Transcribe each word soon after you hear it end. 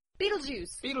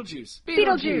Beetlejuice. Beetlejuice.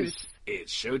 Beetlejuice.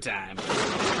 It's showtime.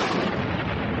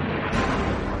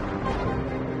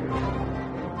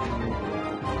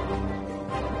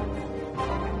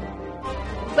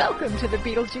 Welcome to the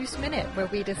Beetlejuice Minute, where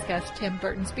we discuss Tim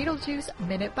Burton's Beetlejuice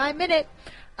minute by minute.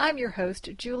 I'm your host,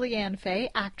 Julianne Fay,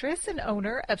 actress and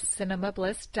owner of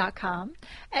CinemaBliss.com,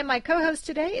 and my co-host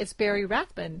today is Barry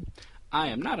Rathman. I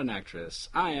am not an actress.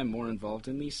 I am more involved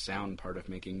in the sound part of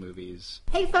making movies.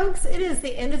 Hey folks, it is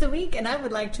the end of the week and I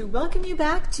would like to welcome you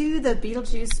back to the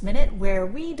Beetlejuice Minute, where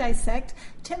we dissect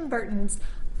Tim Burton's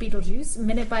Beetlejuice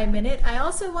minute by minute. I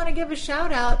also want to give a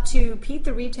shout out to Pete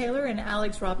the Retailer and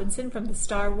Alex Robinson from the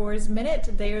Star Wars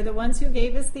Minute. They are the ones who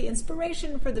gave us the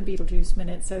inspiration for the Beetlejuice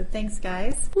Minute, so thanks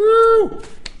guys. Woo!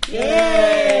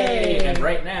 Yay! And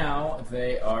right now,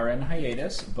 they are in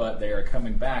hiatus, but they are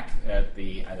coming back at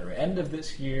the either end of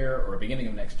this year or beginning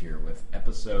of next year with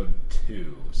episode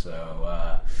 2.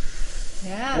 So,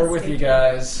 Yeah, we're with you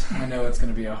guys. I know it's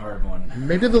going to be a hard one.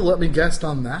 Maybe they'll let me guest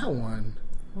on that one.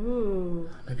 Ooh.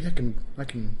 Maybe I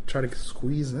can try to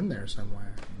squeeze in there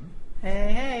somewhere.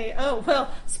 Hey. Oh, well,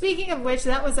 speaking of which,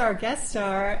 that was our guest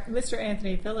star, Mr.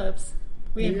 Anthony Phillips.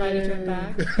 We invited him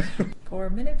back for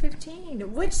minute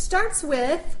 15, which starts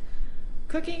with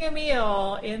cooking a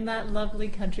meal in that lovely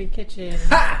country kitchen.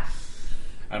 Ha!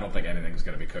 I don't think anything's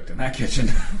going to be cooked in that kitchen.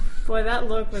 Boy, that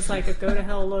look was like a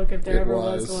go-to-hell look if there ever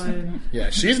was one. Yeah,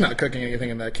 she's not cooking anything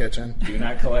in that kitchen. Do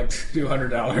not collect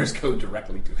 $200. Go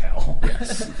directly to hell.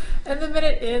 Yes. And the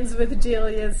minute ends with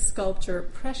Delia's sculpture,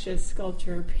 precious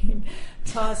sculpture, being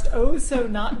tossed oh so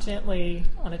not gently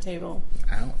on a table.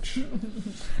 Ouch.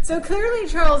 So clearly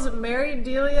Charles married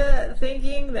Delia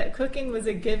thinking that cooking was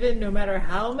a given no matter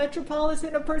how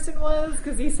metropolitan a person was,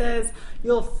 because he says,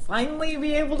 you'll finally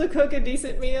be able to cook a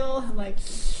decent meal. I'm like,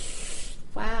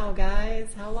 wow,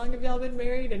 guys, how long have y'all been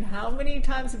married and how many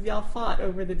times have y'all fought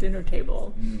over the dinner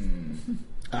table?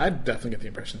 I definitely get the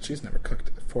impression she's never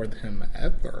cooked for him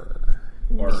ever.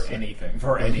 Or anything.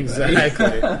 For anybody.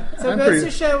 Exactly. So it goes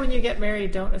to show when you get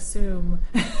married, don't assume.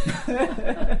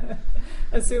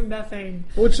 Assume nothing.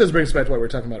 Which does bring us back to what we were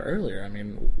talking about earlier. I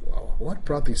mean, what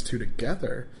brought these two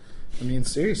together? I mean,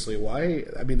 seriously, why?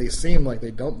 I mean, they seem like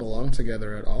they don't belong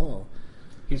together at all.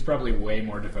 He's probably way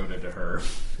more devoted to her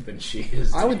than she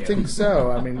is to I would him. think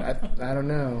so. I mean, I don't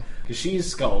know. Because she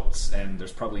sculpts, and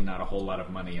there's probably not a whole lot of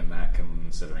money in that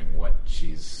considering what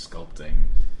she's sculpting.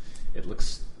 It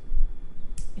looks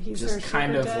He's just her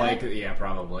kind sugar of dad. like, yeah,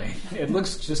 probably. It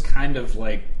looks just kind of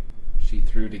like she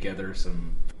threw together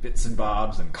some bits and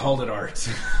bobs and called it art.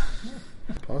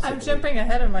 Possibly. I'm jumping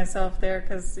ahead of myself there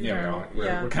because,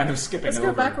 we're kind of skipping Let's over.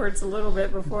 go backwards a little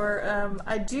bit before.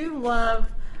 I do love,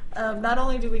 not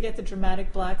only do we get the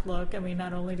dramatic black look, I mean,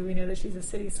 not only do we know that she's a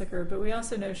city slicker, but we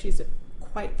also know she's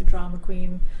quite the drama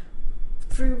queen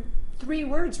through 3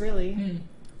 words, really.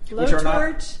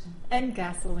 Blowtorch and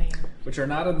gasoline. Which are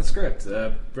not in the script.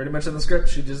 Pretty much in the script,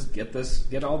 she just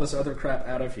get all this other crap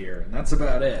out of here, and that's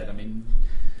about it. I mean,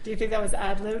 Do you think that was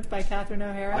ad-libbed by Catherine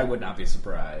O'Hara? I would not be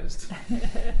surprised.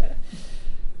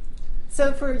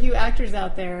 So for you actors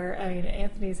out there, I mean,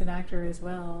 Anthony's an actor as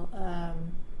well.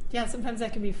 Yeah, sometimes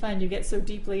that can be fun. You get so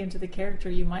deeply into the character,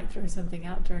 you might throw something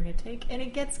out during a take, and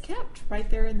it gets kept right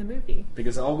there in the movie.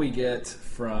 Because all we get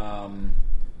from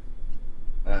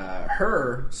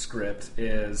her script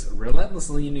is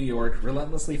relentlessly New York,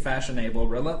 relentlessly fashionable,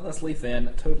 relentlessly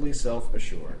thin, totally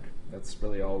self-assured. That's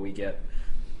really all we get.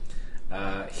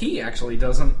 He actually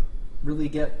doesn't really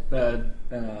get the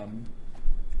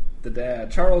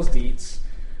dad. Charles Dietz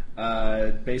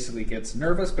basically gets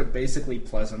nervous but basically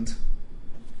pleasant.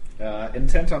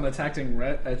 Intent on attacking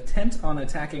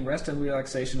rest and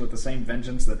relaxation with the same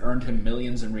vengeance that earned him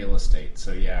millions in real estate.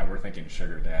 So yeah, we're thinking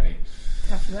sugar daddy.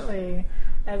 Definitely.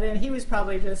 And then he was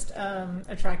probably just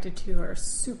attracted to her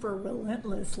super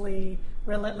relentless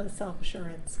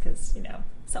self-assurance because,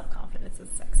 self-confidence is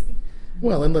sexy.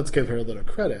 Well, and let's give her a little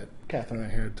credit. Catherine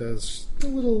O'Hara does a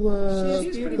little,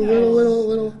 She's a beautiful.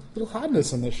 little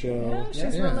hotness in the show. Yeah,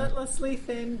 she's relentlessly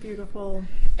thin, beautiful.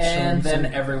 And Some-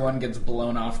 then everyone gets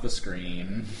blown off the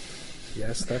screen.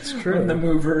 Yes, that's true. When the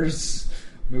movers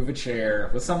move a chair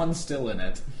with someone still in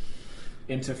it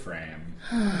into frame.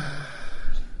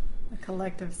 A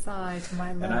collective sigh to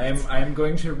my left. And I am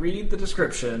going to read the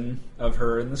description of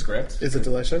her in the script. Is it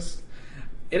delicious?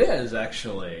 It is,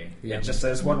 actually. Yeah. It just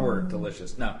says one word,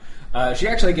 delicious. No. She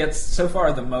actually gets, so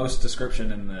far, the most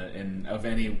description of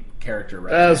any character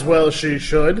right As now. well she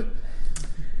should.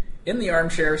 In the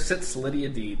armchair sits Lydia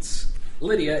Dietz,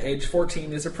 Lydia, age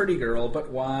 14, is a pretty girl, but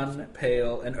wan,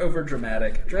 pale, and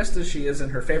overdramatic, dressed as she is in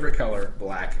her favorite color,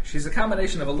 black. She's a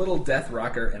combination of a little death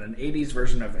rocker and an 80s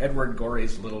version of Edward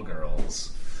Gorey's Little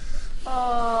Girls.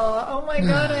 Oh my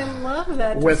God, I love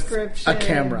that With description. a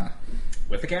camera.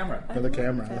 With a camera. With a love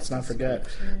camera. that Let's not forget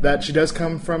description. that she does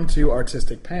come from two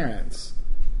artistic parents.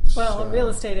 Well, So- a real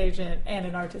estate agent and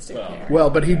an artistic parent. Well,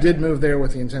 but he did move there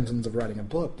with the intentions of writing a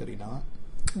book, did he not?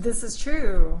 This is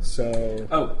true. So,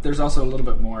 Oh, there's also a little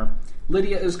bit more.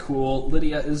 Lydia is cool.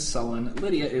 Lydia is sullen.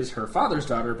 Lydia is her father's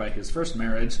daughter by his first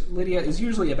marriage. Lydia is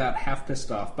usually about half pissed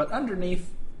off, but underneath,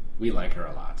 we like her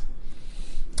a lot.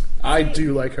 I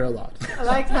do like her a lot. I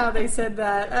like how they said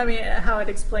that. I mean, how it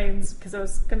explains, because I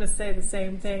was going to say the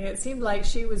same thing. It seemed like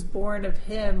she was born of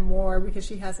him more because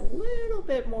she has a little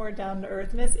bit more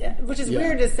down-to-earthness, which is Yeah.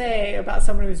 weird to say about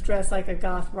someone who's dressed like a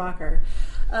goth rocker.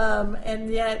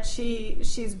 And yet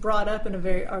she's brought up in a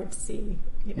very artsy,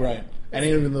 Right. And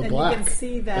even the and black you can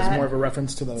see that is more of a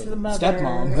reference to the, to the mother,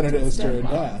 stepmom than it is to her stepmom.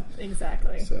 dad.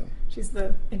 Exactly. So, She's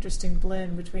the interesting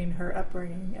blend between her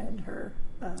upbringing and her.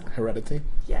 heredity.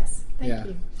 Yes, thank Yeah.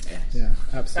 you. Yeah,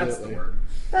 That's absolutely. the word.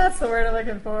 That's the word I'm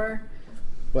looking for.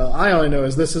 Well, I only know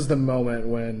is this is the moment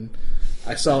when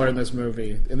I saw her in this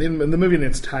movie. In the movie in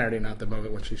its entirety, not the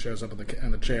moment when she shows up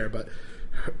in the chair, but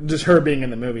just her being in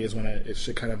the movie is when it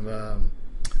should kind of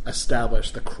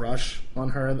establish the crush on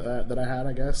her that I had,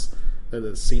 I guess. That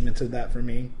it cemented that for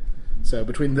me. So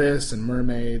between this and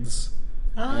Mermaids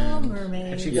Mermaids.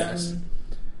 Had she Yes. done...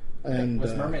 and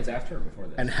Was Mermaids after or before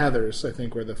this? and Heathers, I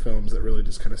think, were the films that really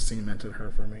just kind of cemented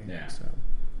her for me. Yeah. So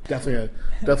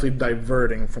definitely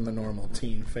diverting from the normal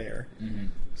teen fare. Mm-hmm.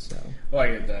 So Well,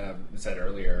 I said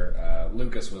earlier,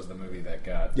 Lucas was the movie that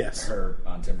got Yes. her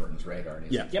on Tim Burton's radar. And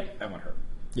he's Yeah. like, yep, I want her.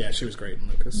 yeah, she was great in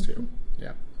Lucas too.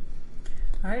 Yeah.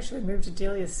 All right, should we move to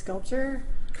Delia's sculpture?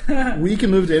 We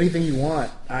can move to anything you want.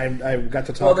 I got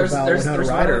to talk about Winona one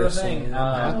Ryder, other so thing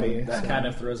I'm happy. that So. kind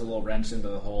of throws a little wrench into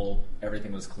the whole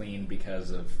everything was clean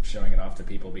because of showing it off to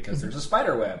people because there's a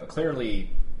spider web, a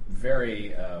clearly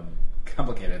very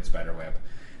complicated spider web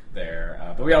there.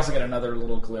 But we also get another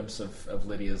little glimpse of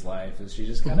Lydia's life as she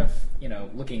just kind of,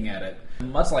 looking at it,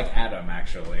 much like Adam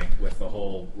actually, with the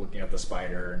whole looking at the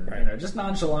spider and, just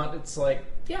nonchalant. It's like,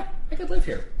 yeah, I could live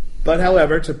here. But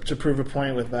however, to prove a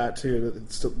point with that too,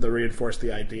 to reinforce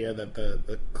the idea that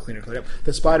the cleaner cleaned up,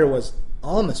 the spider was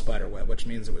on the spider web, which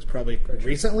means it was probably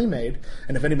recently made.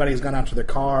 And if anybody's gone out to their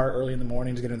car early in the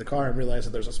morning to get in the car and realize that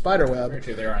there's a spider web Very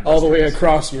true, they are all the way industrious.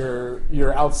 across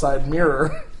your outside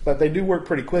mirror, but they do work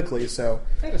pretty quickly. So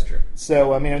That is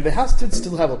true. I mean, the house did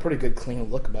still have a pretty good clean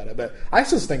look about it. But I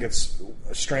just think it's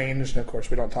strange, and of course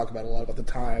we don't talk about a lot about the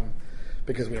time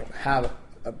because we don't have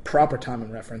a proper time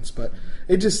and reference, but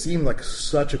it just seemed like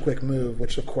such a quick move,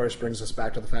 which of course brings us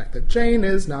back to the fact that Jane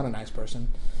is not a nice person.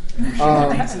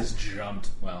 Has jumped.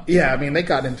 Well, Yeah, I mean, they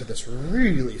got into this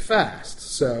really fast,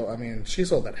 so I mean, she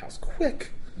sold that house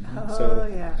quick. So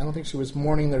yeah. I don't think she was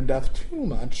mourning their death too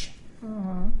much.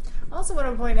 Also want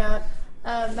to point out,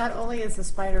 not only is the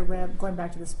spider web, going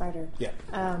back to the spider, Yeah.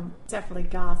 definitely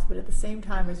goth, but at the same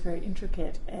time it's very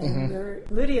intricate. And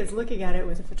Lydia's looking at it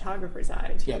with a photographer's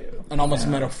eye, too. Yep. And almost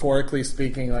metaphorically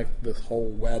speaking, like this whole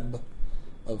web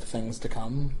of things to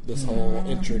come, this whole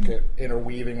intricate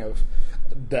interweaving of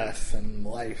death and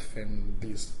life and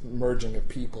these merging of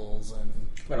peoples and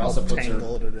But also how puts her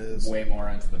tangled it is. way more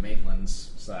into the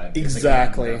Maitland's side. Because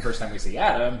Exactly. again, the first time we see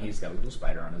Adam, he's got a little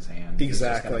spider on his hand. He's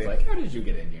just kind Exactly. of like, how did you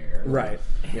get in here? Right.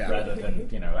 Yeah. Rather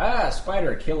than,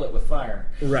 spider, kill it with fire.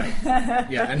 Right.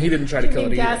 Yeah, and he didn't try to You kill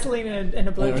mean it either. gasoline and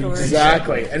a blowtorch.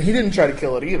 Exactly. And he didn't try to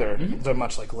kill it either, so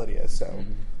much like Lydia. So,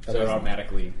 that So it was-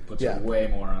 automatically puts Yeah. her way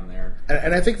more on there.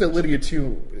 and I think that Lydia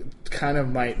too kind of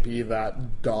might be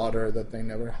that daughter that they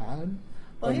never had.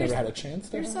 Well, Or here's- never had a chance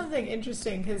to Here's have. something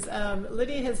interesting because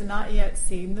Lydia has not yet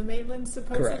seen the Maitlands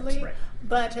supposedly, Correct,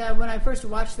 right. but when I first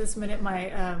watched this minute,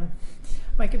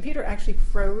 my computer actually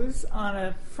froze on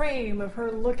a frame of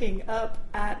her looking up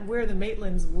at where the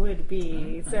Maitlands would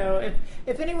be. So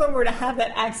if anyone were to have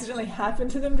that accidentally happen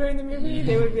to them during the movie,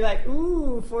 they would be like,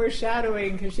 "Ooh,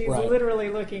 foreshadowing," because she's Right. literally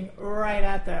looking right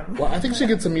at them. Well, I think she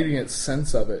gets immediate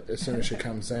sense of it as soon as she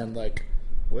comes in. Like,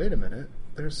 wait a minute,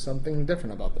 there's something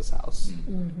different about this house.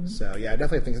 So yeah, I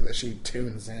definitely think that she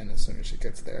tunes in as soon as she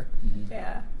gets there.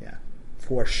 Yeah. Yeah,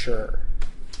 for sure.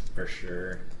 For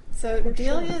sure. So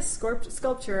Delia's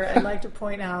sculpture, I'd like to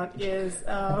point out, is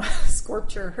her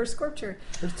sculpture. Her sculpture.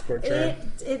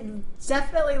 It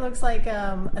definitely looks like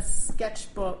a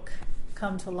sketchbook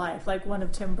come to life, like one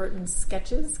of Tim Burton's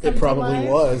sketches. Come It probably to life.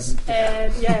 was.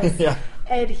 And yes, Yeah.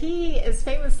 and he is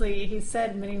famously, he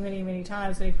said many, many, many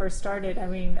times when he first started, I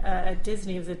mean, at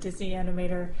Disney, he was a Disney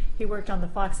animator. He worked on The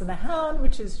Fox and the Hound,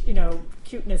 which is,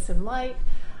 cuteness and light.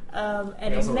 And He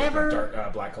he also worked on never...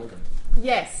 Black Cauldron,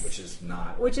 Yes. which is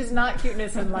not Which is not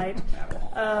cuteness and light. at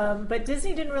all. But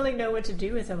Disney didn't really know what to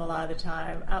do with him a lot of the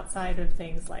time, outside of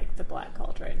things like the Black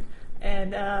Cauldron.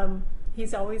 And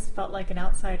he's always felt like an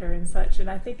outsider and such. And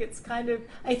I think it's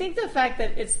I think the fact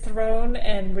that it's thrown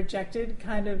and rejected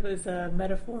kind of is a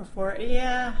metaphor for,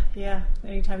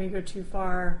 anytime you go too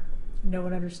far, no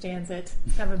one understands it.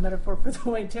 It's kind of a metaphor for the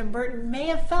way Tim Burton may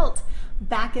have felt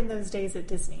back in those days at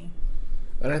Disney.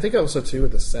 And I think also, too,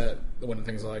 with the set, one of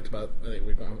the things I liked about,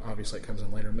 obviously it comes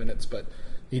in later minutes, but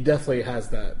he definitely has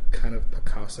that kind of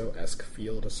Picasso-esque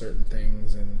feel to certain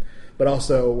things. But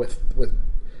also with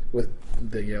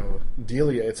the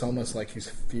Delia, it's almost like he's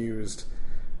fused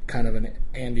kind of an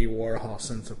Andy Warhol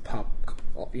sense of pop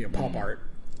art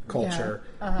culture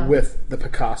with the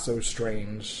Picasso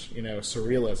strange,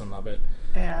 surrealism of it.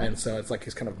 Yeah. And so it's like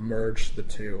he's kind of merged the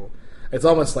two. It's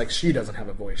almost like she doesn't have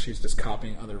a voice; she's just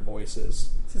copying other voices.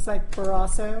 It's just like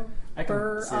Barroso. I can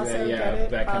Burr see also that, get it.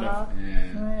 that kind of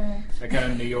that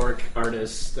kind of New York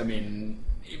artist. I mean,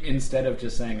 instead of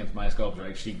just saying it's my sculpture,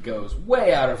 like she goes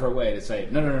way out of her way to say,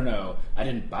 no, I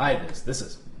didn't buy this. This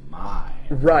is mine.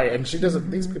 Right, and she doesn't.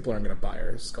 These people aren't going to buy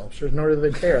her sculptures, nor do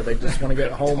they care. They just want to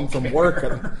get home from work,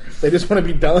 and they just want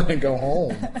to be done and go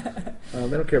home. They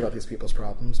don't care about these people's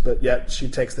problems, but yet she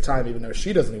takes the time, even though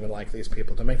she doesn't even like these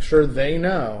people, to make sure they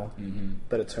know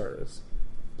that it's hers.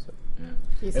 So,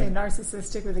 You say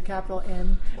narcissistic with a capital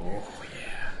N. Oh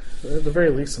yeah. at the very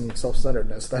least, some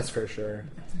self-centeredness. That's for sure.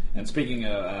 And speaking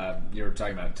of, you were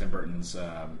talking about Tim Burton's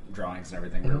drawings and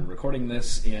everything. We're recording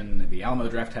this in the Alamo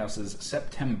Drafthouse's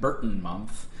Septemberton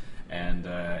month. And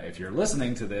if you're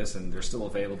listening to this and they're still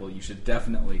available, you should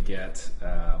definitely get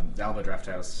the Alamo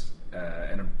Drafthouse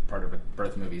and a part of A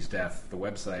Birth Movie's Death. The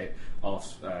website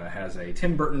also has a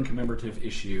Tim Burton commemorative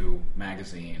issue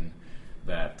magazine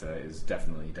that is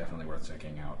definitely worth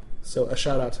checking out. So a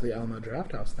shout out to the Alamo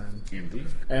Drafthouse then. Indeed.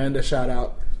 And a shout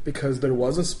out because there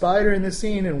was a spider in the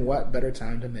scene, and what better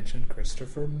time to mention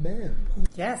Christopher Mihm?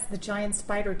 Yes, the giant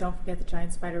spider. Don't forget the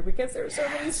giant spider, because there are so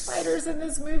many spiders in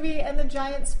this movie, and the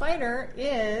giant spider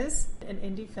is an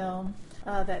indie film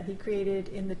that he created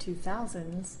in the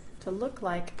 2000s to look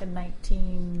like a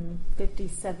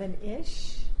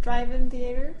 1957-ish drive-in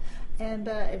theater. And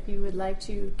if you would like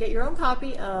to get your own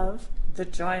copy of The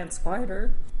Giant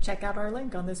Spider, check out our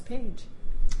link on this page.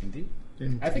 Indeed.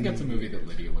 I think it's a movie that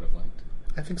Lydia would have liked.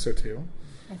 I think so too.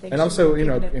 I think And she also, would you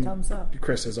know, give it a thumbs up.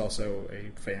 Chris is also a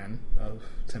fan of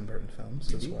Tim Burton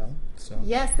films as well. So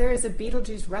Yes, there is a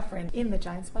Beetlejuice reference in The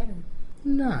Giant Spider.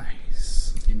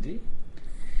 nice. Indeed.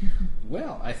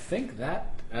 Well, I think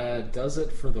that does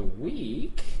it for the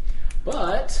week.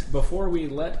 But before we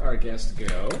let our guest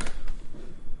go,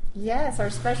 Yes, our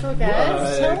special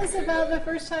guest. Tell us about the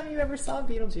first time you ever saw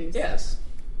Beetlejuice. yes,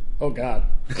 Oh God,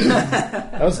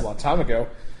 that was a long time ago.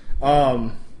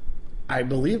 I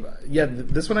believe,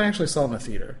 this one I actually saw in the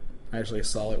theater. I actually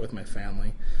saw it with my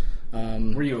family.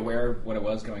 were you aware of what it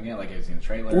was going in? Like, had you seen the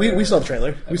trailer? We saw the trailer.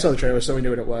 Okay. We saw the trailer, so we knew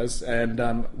what it was. And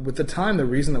with the time, the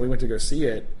reason that we went to go see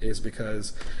it is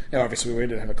because, obviously we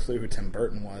didn't have a clue who Tim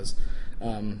Burton was.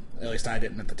 At least I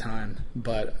didn't at the time.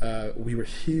 But we were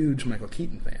huge Michael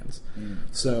Keaton fans.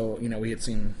 So, we had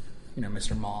seen,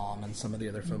 Mr. Mom and some of the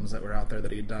other films that were out there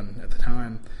that he had done at the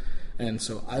time. And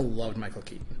so I loved Michael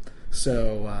Keaton.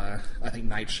 So I think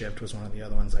Night Shift was one of the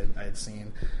other ones I had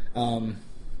seen.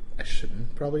 I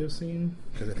shouldn't probably have seen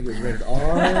because I think it was rated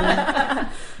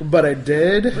R, but I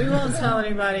did. We won't tell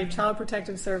anybody. Child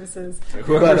Protective Services.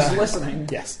 Whoever's listening.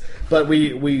 Yes, but we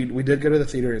did go to the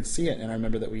theater and see it, and I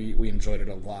remember that we enjoyed it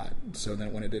a lot. So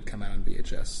then when it did come out on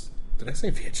VHS, did I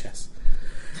say VHS?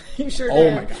 You sure Oh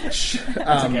did. my gosh! It's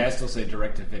okay, I still say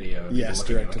direct-to-video. Yes,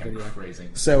 People look at me direct-to-video. like I'm crazy.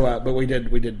 So, but we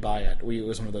did buy it. It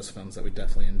was one of those films that we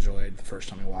definitely enjoyed the first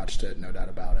time we watched it, no doubt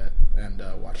about it, and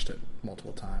watched it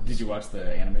multiple times. Did you watch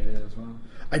the animated as well?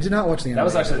 I did not watch the animated. That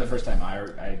was actually the first time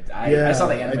I saw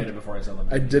the animated before I saw the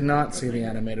movie. I did not see the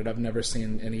animated. I've never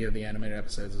seen any of the animated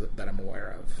episodes that I'm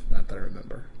aware of, not that I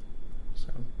remember.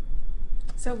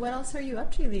 So what else are you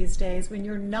up to these days when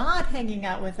you're not hanging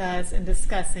out with us and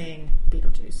discussing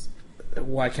Beetlejuice?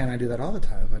 Why can't I do that all the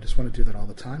time? I just want to do that all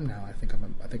the time now. I think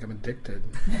I'm addicted.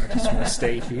 I just want to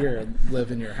stay here and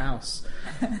live in your house.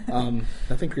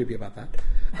 Nothing creepy about that.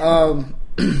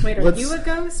 Wait, are you a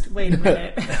ghost? Wait a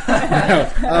minute.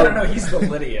 I don't know. He's the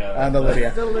Lydia. I'm the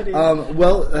Lydia. The Lydia.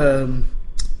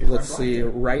 Let's see.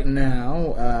 Right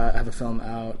now, I have a film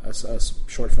out, a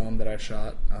short film that I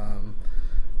shot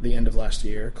the end of last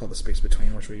year called The Space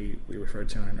Between, which we referred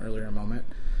to in an earlier moment.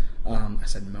 I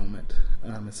said moment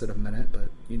instead of minute, but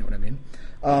you know what I mean.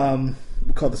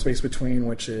 Called The Space Between,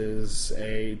 which is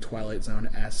a Twilight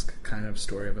Zone-esque kind of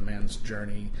story of a man's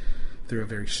journey through a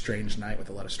very strange night with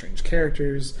a lot of strange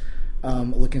characters,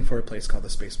 looking for a place called The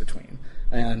Space Between.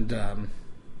 And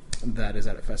that is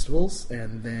at festivals.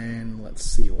 And then, let's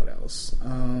see what else.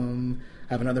 I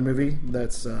have another movie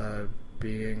that's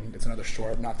it's another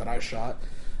short, not that I shot,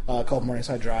 called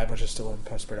Morningside Drive, which is still in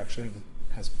post-production.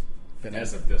 Has been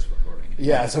As of this recording.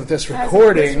 Yeah, as of this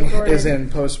recording is in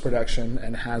post-production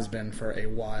and has been for a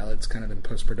while. It's kind of in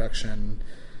post-production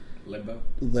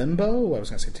limbo. I was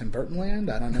going to say Tim Burton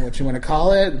land. I don't know what you want to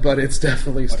call it, but it's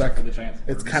definitely stuck.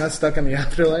 It's kind of stuck in the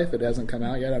afterlife. It hasn't come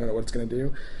out yet. I don't know what it's going to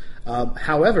do.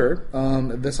 However,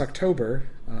 this October,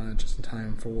 just in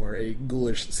time for a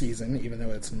ghoulish season, even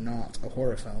though it's not a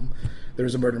horror film,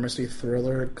 there's a murder mystery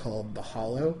thriller called The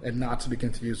Hollow, and not to be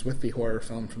confused with the horror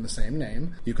film from the same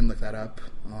name. You can look that up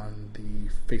on the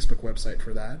Facebook website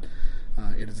for that.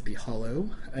 It is The Hollow,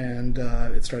 and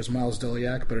it stars Miles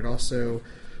Doliak, but it also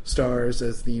stars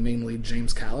as the main lead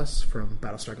James Callis from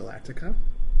Battlestar Galactica,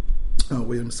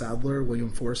 William Sadler,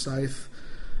 William Forsythe,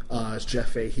 it's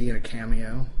Jeff Fahey in a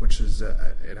cameo, which is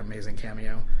an amazing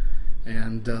cameo.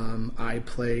 And I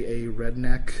play a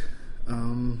redneck,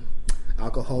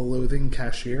 alcohol-loathing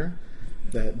cashier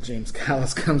that James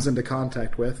Callis comes into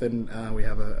contact with, and we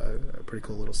have a pretty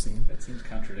cool little scene. That seems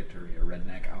contradictory, a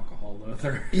redneck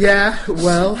alcohol-loather. Yeah,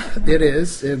 well, it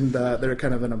is, and they're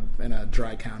kind of in a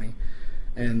dry county.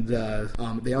 And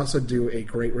they also do a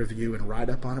great review and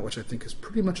write-up on it, which I think is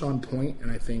pretty much on point,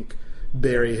 and I think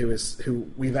Barry,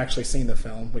 who we've actually seen the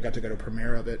film, we got to go to a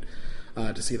premiere of it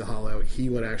to see The Hollow, he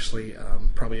would actually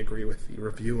probably agree with the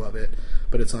review of it,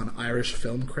 but it's on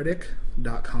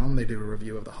irishfilmcritic.com. They do a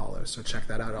review of The Hollow, so check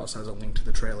that out. It also has a link to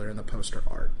the trailer and the poster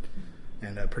art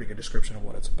and a pretty good description of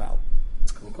what it's about.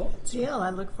 Cool. Jill,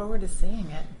 I look forward to seeing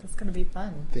it. It's going to be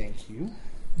fun. Thank you.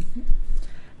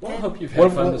 Well, I hope you've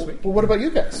had fun this week. Well, what about you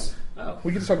guys? Oh.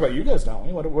 We get to talk about you guys, don't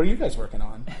we? What are you guys working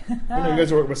on? You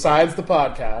guys work besides the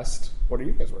podcast. What are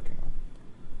you guys working on?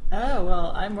 Oh,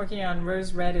 well, I'm working on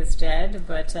Rose Red is Dead,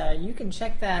 but you can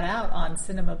check that out on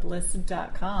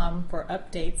cinemabliss.com for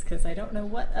updates, because I don't know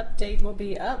what update will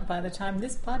be up by the time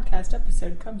this podcast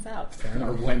episode comes out.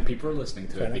 Or when people are listening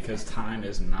to it, because time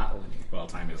is not linear. Well,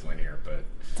 time is linear, but...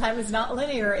 Time is not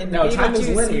linear in the time is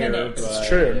Beetlejuice linear, minute. It's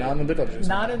true, not in the Beetlejuice.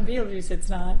 Not in Beetlejuice, it's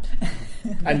not.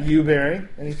 And you, Barry?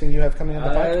 Anything you have coming on the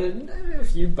pipe? A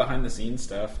few behind-the-scenes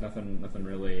stuff. Nothing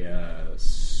really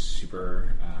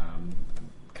super...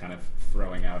 kind of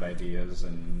throwing out ideas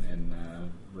in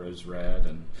Rose Red,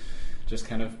 and just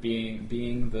kind of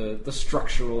being the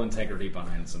structural integrity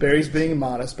behind some Barry's things. being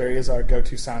modest. Barry is our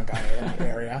go-to sound guy in the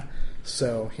area,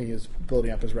 so he is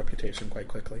building up his reputation quite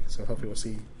quickly. So hopefully we'll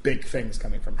see big things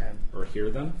coming from him. Or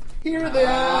hear them. Hear them!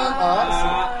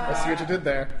 I see what you did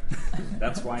there.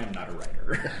 That's why I'm not a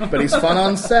writer. But he's fun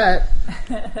on set.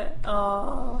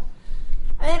 Aww.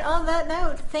 And on that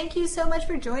note, thank you so much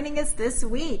for joining us this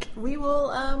week. We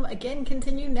will, again,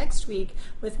 continue next week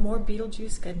with more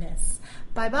Beetlejuice goodness.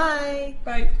 Bye-bye.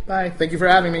 Bye. Bye. Thank you for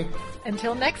having me.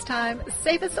 Until next time,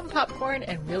 save us some popcorn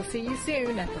and we'll see you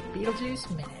soon at the Beetlejuice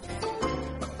Minute.